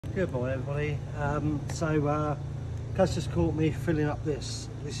Good morning, everybody. Kaz just caught me filling up this.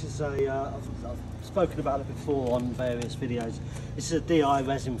 This is I've spoken about it before on various videos. This is a DI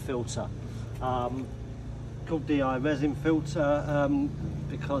resin filter. Called DI resin filter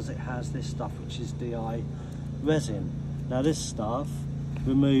because it has this stuff which is DI resin. Now this stuff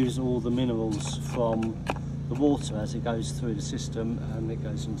removes all the minerals from the water as it goes through the system and it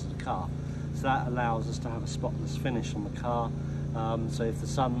goes into the car. So that allows us to have a spotless finish on the car. So if the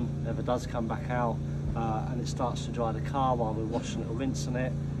sun ever does come back out and it starts to dry the car while we're washing it or rinsing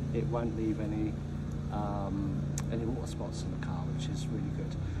it, it won't leave any water spots in the car, which is really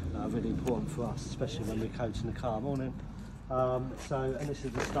good. Really important for us, especially when we're coating the car morning. And this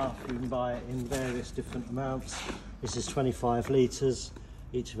is the stuff. You can buy it in various different amounts. This is 25 litres.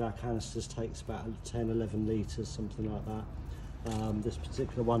 Each of our canisters takes about 10-11 litres, something like that. This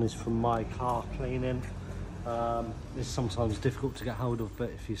particular one is from My Car Cleaning. It's sometimes difficult to get hold of, but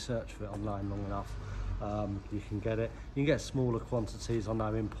if you search for it online long enough, you can get it. You can get smaller quantities. I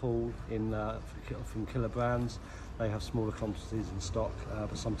know in Pool from Killer Brands, they have smaller quantities in stock,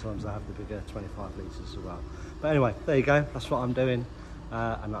 but sometimes they have the bigger 25 litres as well. But anyway, there you go. That's what I'm doing,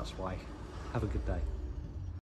 and that's why. Have a good day.